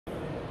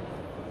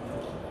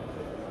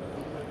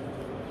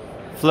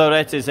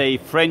Fleurette is a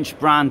French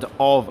brand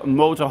of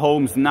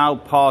motorhomes, now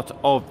part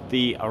of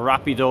the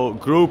Rapido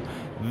Groupe.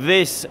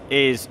 This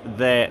is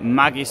the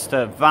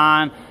Magister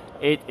van.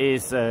 It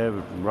is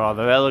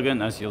rather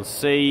elegant, as you'll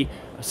see.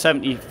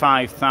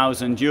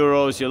 75,000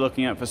 euros you're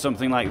looking at for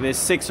something like this.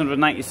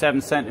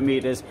 697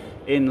 centimeters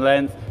in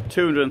length,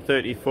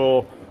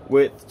 234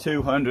 width,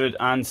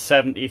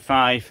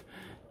 275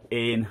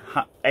 in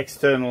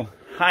external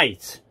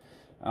height.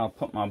 I'll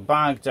put my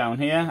bag down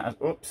here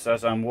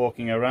as I'm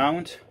walking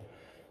around.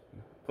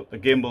 But the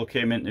gimbal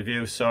came into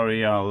view.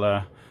 Sorry,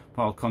 I'll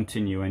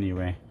continue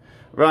anyway.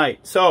 Right,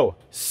 so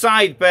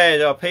side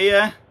bed up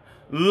here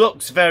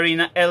looks very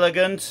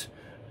elegant.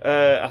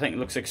 I think it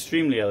looks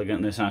extremely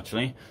elegant, this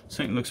actually. I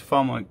think it looks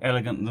far more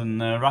elegant than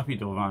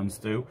Rapido vans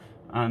do,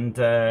 and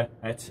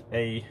at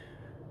a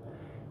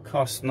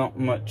cost not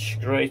much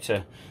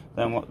greater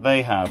than what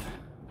they have.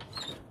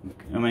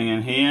 Coming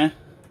in here.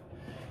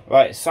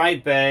 Right,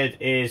 side bed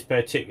is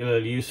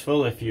particularly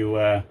useful if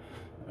you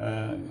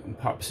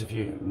perhaps if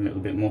you're a little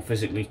bit more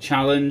physically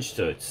challenged,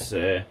 so it's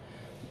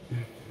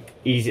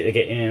easy to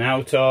get in and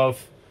out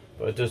of,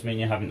 but it does mean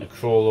you're having to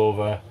crawl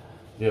over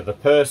the other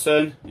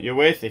person you're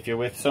with, if you're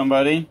with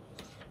somebody.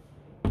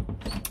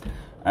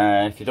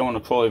 If you don't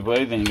want to crawl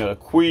away, then you've got a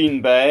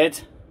queen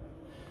bed,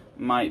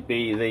 might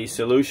be the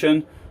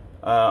solution.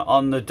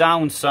 On the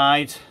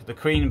downside, the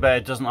queen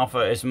bed doesn't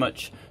offer as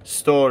much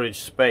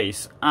storage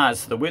space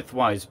as the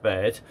widthwise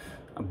bed,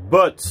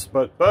 but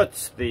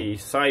the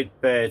side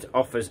bed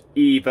offers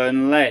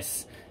even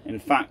less. In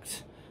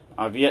fact,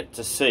 I've yet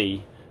to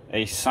see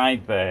a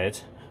side bed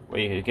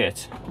where you could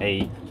get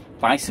a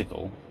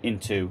bicycle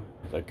into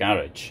the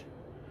garage.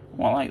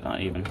 Well, I like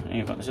that even. And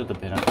you've got this other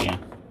bit up here.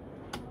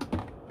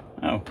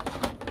 Oh,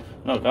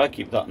 look, I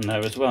keep that in there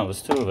as well.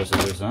 There's two of us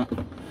who use that.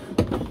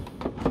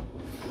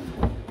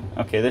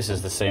 Okay, this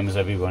is the same as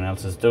everyone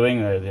else is doing.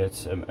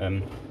 It's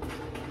Thetford,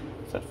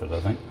 I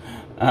think.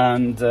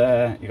 And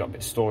you've got a bit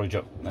of storage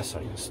up.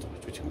 Sorry,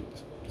 storage, which one?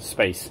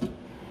 Space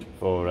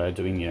for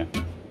doing your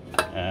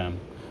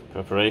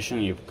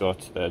preparation. You've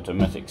got the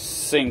domestic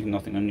sink,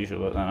 nothing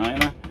unusual about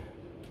that either.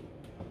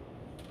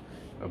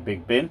 A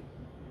big bin.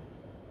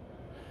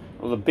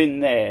 Well, the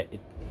bin there,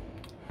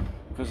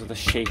 because of the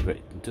shape of it,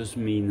 it does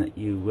mean that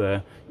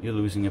you're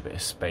losing a bit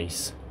of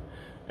space.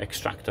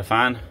 Extractor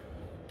fan.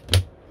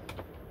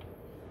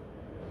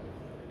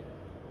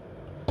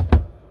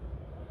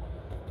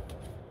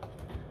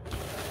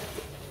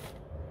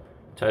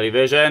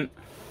 Television.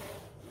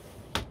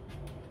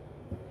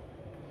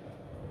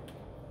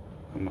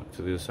 Come back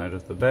to the other side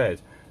of the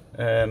bed.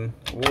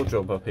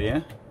 Wardrobe up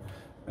here.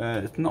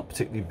 It's not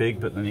particularly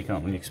big, but then you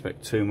can't really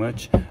expect too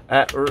much.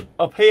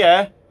 Up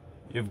here,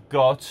 you've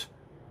got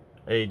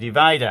a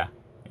divider.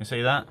 You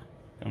see that?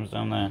 Comes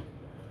down there.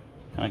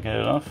 Can I get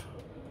it off?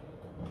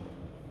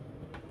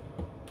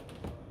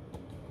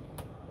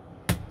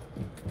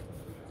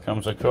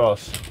 Comes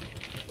across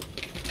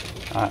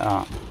like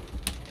that.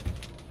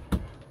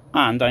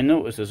 And I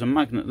notice there's a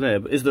magnet there,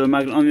 but is there a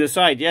magnet on the other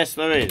side? Yes,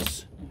 there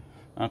is.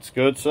 That's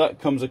good. So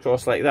that comes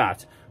across like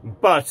that.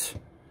 But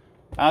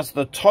as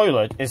the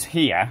toilet is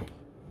here,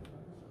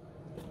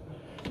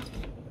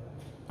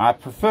 I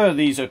prefer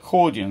these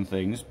accordion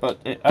things, but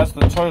as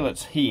the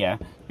toilet's here,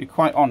 to be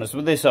quite honest,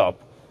 with this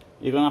up,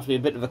 you're going to have to be a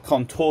bit of a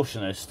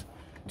contortionist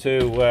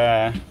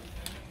to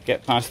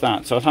get past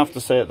that. So I'd have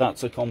to say that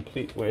that's a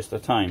complete waste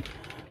of time.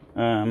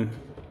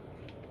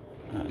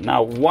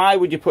 Now, why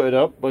would you put it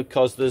up?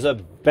 Because there's a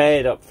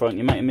bed up front.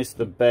 You might have missed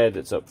the bed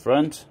that's up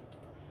front.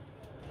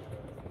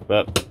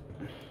 But,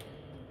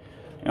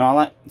 you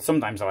know,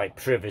 sometimes I like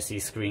privacy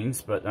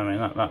screens, but I mean,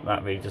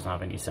 that really doesn't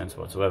have any sense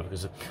whatsoever.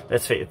 Because,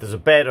 let's say, if there's a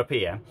bed up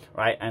here,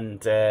 right,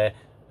 and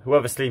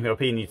whoever's sleeping up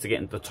here needs to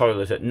get into the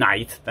toilet at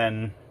night,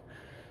 then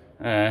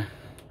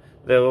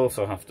they'll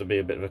also have to be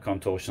a bit of a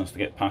contortionist to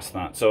get past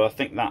that. So I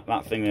think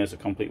that thing is a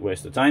complete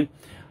waste of time.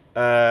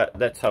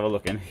 Let's have a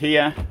look in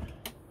here.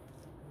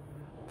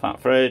 Fat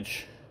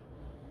fridge.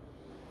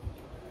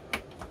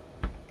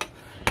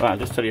 Right, I'll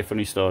just tell you a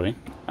funny story.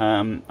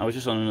 I was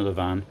just on another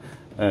van,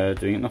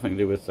 doing nothing to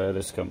do with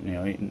this company,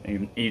 or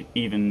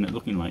even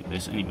looking like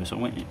this. Anyway, so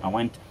I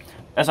went,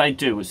 as I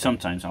do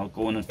sometimes, I'll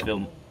go in and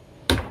film.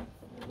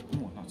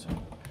 Oh, that's a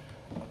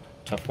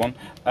tough one.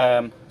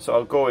 So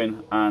I'll go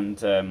in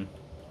and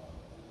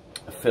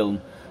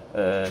film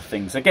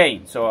things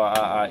again. So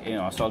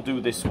so I'll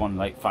do this one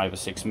like 5 or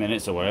 6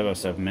 minutes or whatever,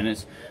 7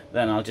 minutes.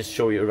 Then I'll just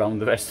show you around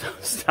the rest of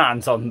the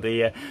stands on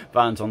the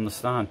vans on the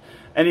stand.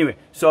 Anyway,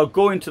 so I'll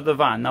go into the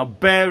van. Now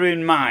bear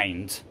in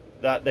mind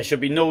that there should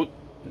be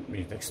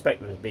we'd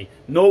expect there to be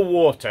no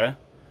water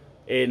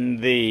in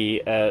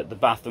the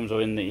bathrooms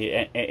or in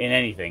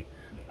anything,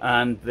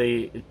 and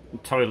the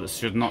toilets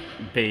should not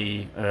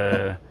be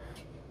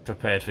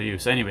prepared for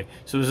use. Anyway,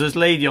 so there's this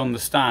lady on the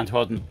stand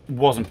who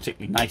wasn't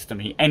particularly nice to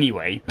me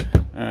anyway.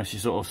 She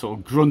sort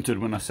of grunted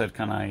when I said,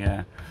 can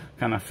I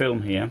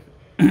film here?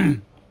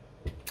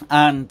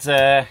 And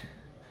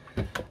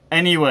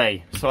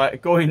anyway, so I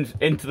go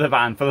into the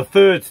van for the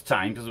third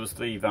time, because there was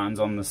 3 vans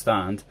on the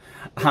stand,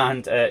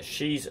 and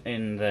she's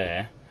in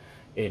there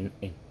in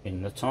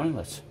the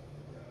toilet.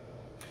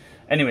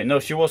 Anyway, no,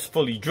 she was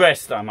fully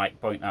dressed, I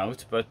might point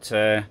out, but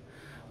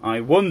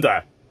I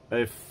wonder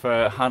if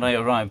had I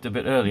arrived a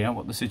bit earlier,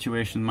 what the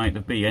situation might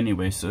have been.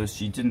 Anyway, so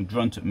she didn't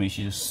grunt at me,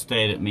 she just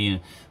stared at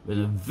me with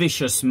a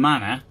vicious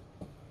manner,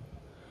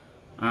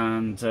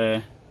 and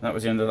that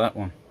was the end of that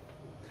one.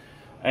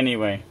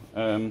 Anyway,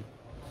 I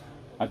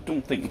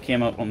don't think it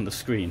came out on the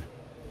screen.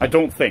 I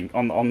don't think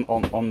on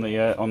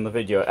the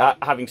video.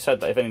 Having said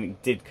that, if anything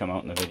did come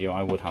out in the video,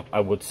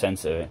 I would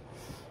censor it.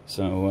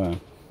 So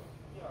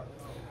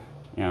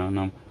yeah,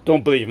 no,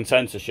 don't believe in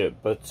censorship,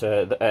 but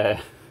I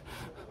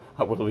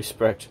will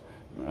respect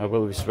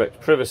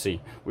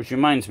privacy. Which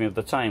reminds me of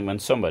the time when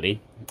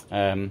somebody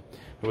who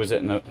was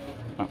it? No,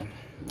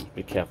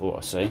 be careful what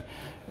I say.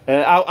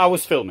 I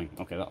was filming.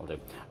 Okay, that'll do.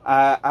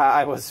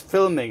 I was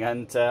filming,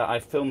 and I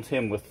filmed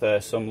him with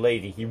some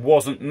lady he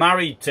wasn't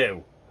married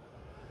to.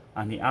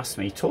 And he asked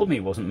me, he told me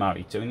he wasn't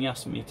married to, and he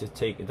asked me to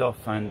take it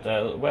off. And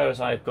whereas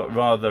I've got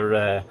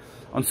rather,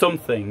 on some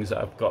things,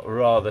 I've got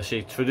rather,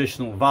 say,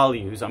 traditional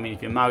values. I mean,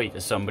 if you're married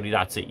to somebody,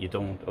 that's it. You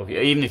don't,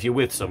 even if you're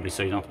with somebody,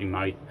 so you don't have to be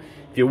married.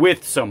 If you're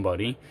with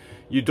somebody,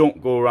 you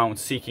don't go around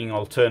seeking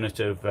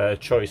alternative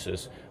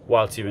choices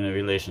whilst you're in a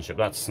relationship.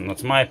 That's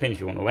my opinion. If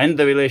you want to end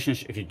the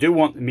relationship, if you do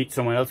want to meet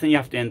someone else, then you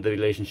have to end the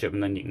relationship,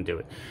 and then you can do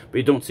it. But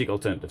you don't seek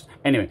alternatives.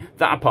 Anyway,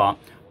 that apart,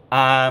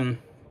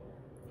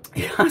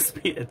 he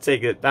asked me to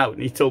take it out,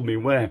 and he told me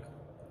where.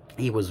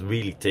 He was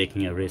really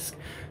taking a risk.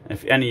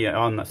 If any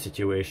are in that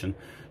situation,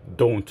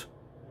 don't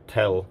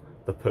tell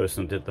the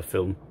person who did the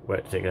film where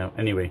to take it out.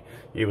 Anyway,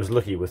 he was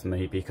lucky with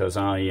me because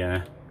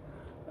I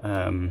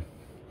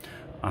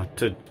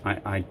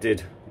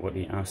did what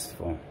he asked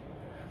for,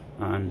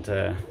 and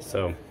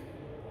so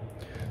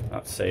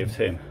that saved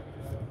him.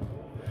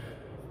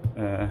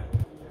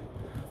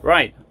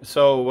 Right,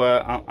 so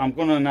I'm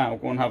gonna now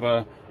go and have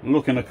a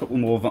look in a couple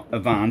more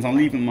vans. I'm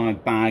leaving my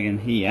bag in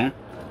here.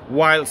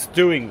 Whilst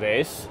doing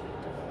this,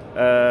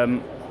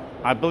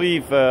 I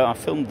believe I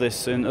filmed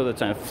this in other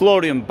time.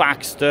 Fleurette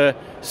Magister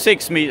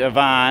 6-meter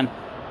van,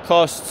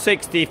 cost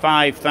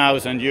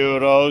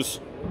 €65,000.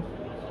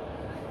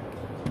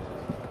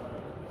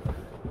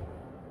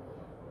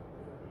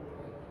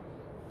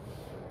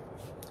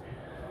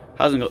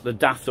 Hasn't got the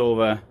daft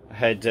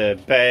overhead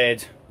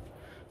bed.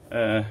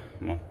 Well,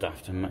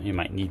 daft, you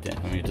might need it.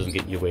 I mean, it doesn't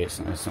get in your way,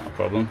 so that's not a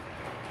problem.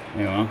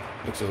 There you are.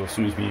 Looks as though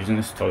somebody's been using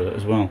this toilet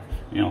as well.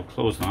 Yeah, I'll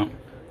close that.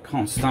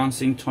 Can't stand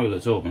seeing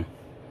toilets open.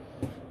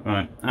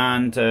 Right,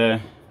 and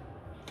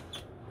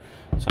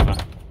let's have a...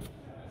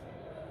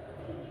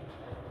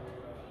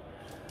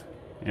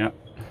 Yeah,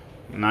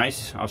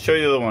 nice. I'll show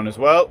you the other one as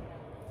well.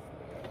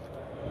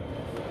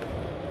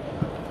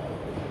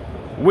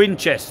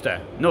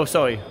 Winchester. No,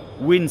 sorry,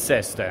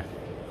 Winchester.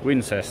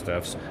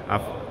 Winchester.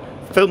 I've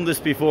filmed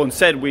this before and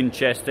said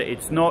Winchester.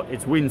 It's not,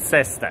 it's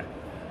Winchester.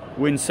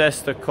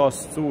 Winchester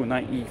costs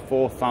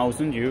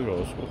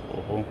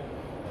 €94,000.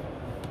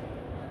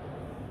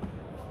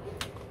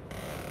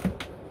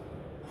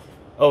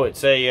 Oh,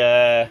 it's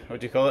a what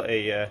do you call it?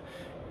 A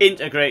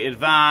integrated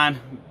van,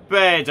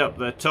 bed up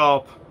the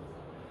top.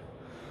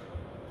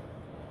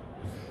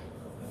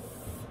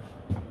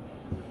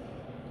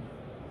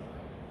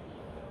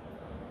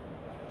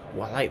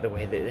 Well, I like the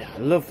way they are.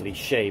 Lovely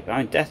shape. I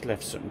mean, Death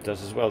Lift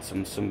does as well.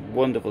 Some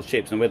wonderful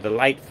shapes, and where the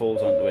light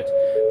falls onto it,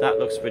 that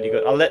looks pretty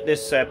good. I'll let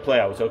this play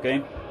out,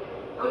 okay?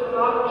 Guten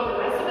Morgen, liebe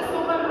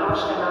Messebesucher und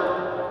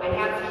Aussteller. Ein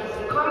herzliches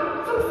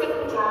Willkommen zum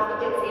 7. Tag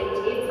der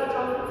CLT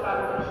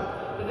 2020.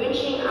 Wir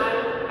wünschen Ihnen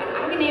allen einen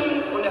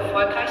angenehmen und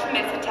erfolgreichen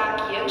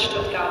Messetag hier in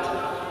Stuttgart.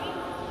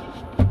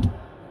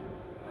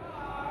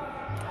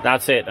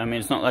 That's it. I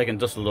mean, it's not like in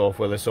Dusseldorf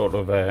where they sort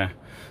of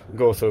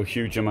go through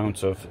huge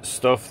amounts of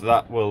stuff.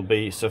 That will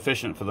be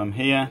sufficient for them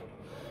here.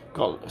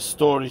 Got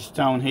storage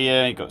down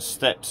here. You got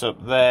steps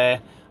up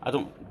there. I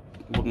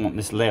wouldn't want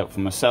this layout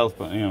for myself,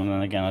 but you know,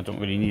 then again, I don't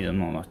really need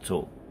them all at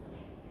all.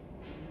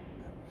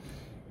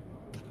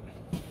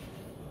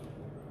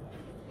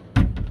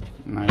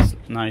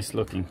 Nice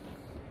looking.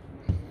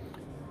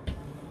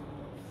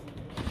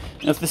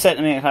 If they said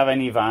to me to have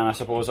any van, I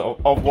suppose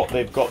of what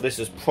they've got, this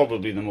is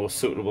probably the most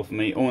suitable for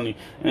me. And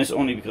it's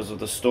only because of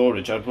the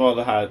storage. I'd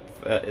rather have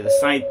the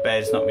side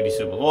bed's not really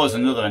suitable. Oh, there's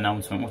another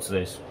announcement. What's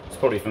this? It's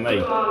probably for me.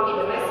 Guten Morgen,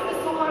 liebe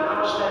Messebesucher und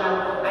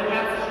Aussteller. Ein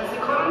herzliches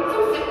Willkommen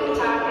zum 7.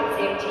 Tag der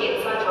CLT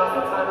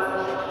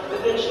 2020. Wir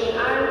wünschen Ihnen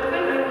allen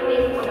einen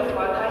angenehmen und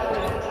erfolgreichen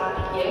Messetag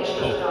hier in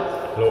Stuttgart.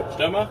 Hallo,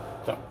 Stimme?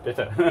 So,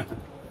 bitte.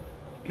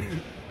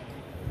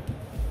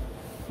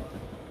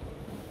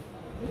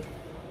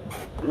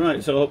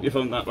 Right, so I hope you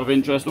found that of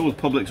interest. All the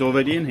public's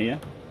already in here,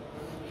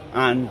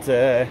 and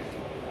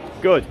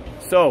good.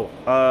 So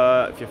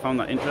if you found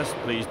that interest,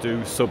 please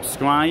do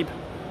subscribe.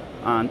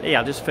 And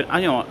yeah,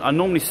 I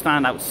normally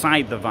stand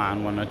outside the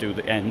van when I do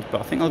the end,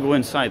 but I think I'll go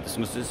inside.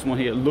 This one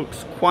here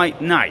looks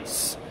quite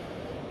nice.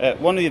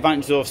 One of the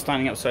advantages of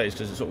standing outside is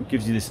because it sort of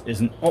gives you this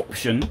as an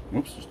option.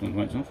 Whoops, just don't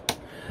lights off.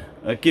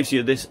 It gives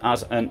you this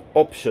as an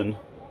option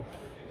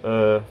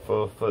for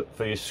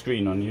your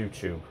screen on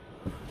YouTube.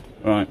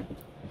 Right.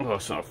 Oh,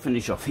 so I'll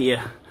finish off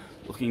here,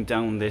 looking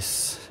down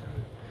this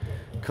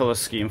colour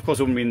scheme. Of course,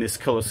 it wouldn't be in this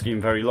colour scheme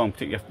very long,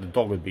 particularly after the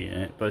dog would be in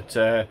it, but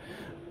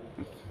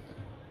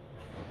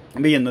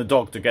me and the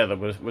dog together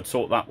would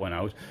sort that one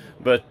out.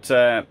 But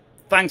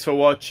thanks for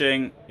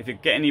watching. If you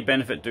get any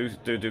benefit,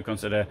 do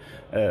consider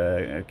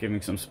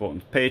giving some support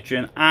on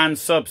Patreon, and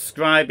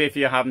subscribe if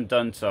you haven't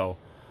done so.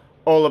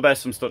 All the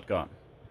best from Stuttgart.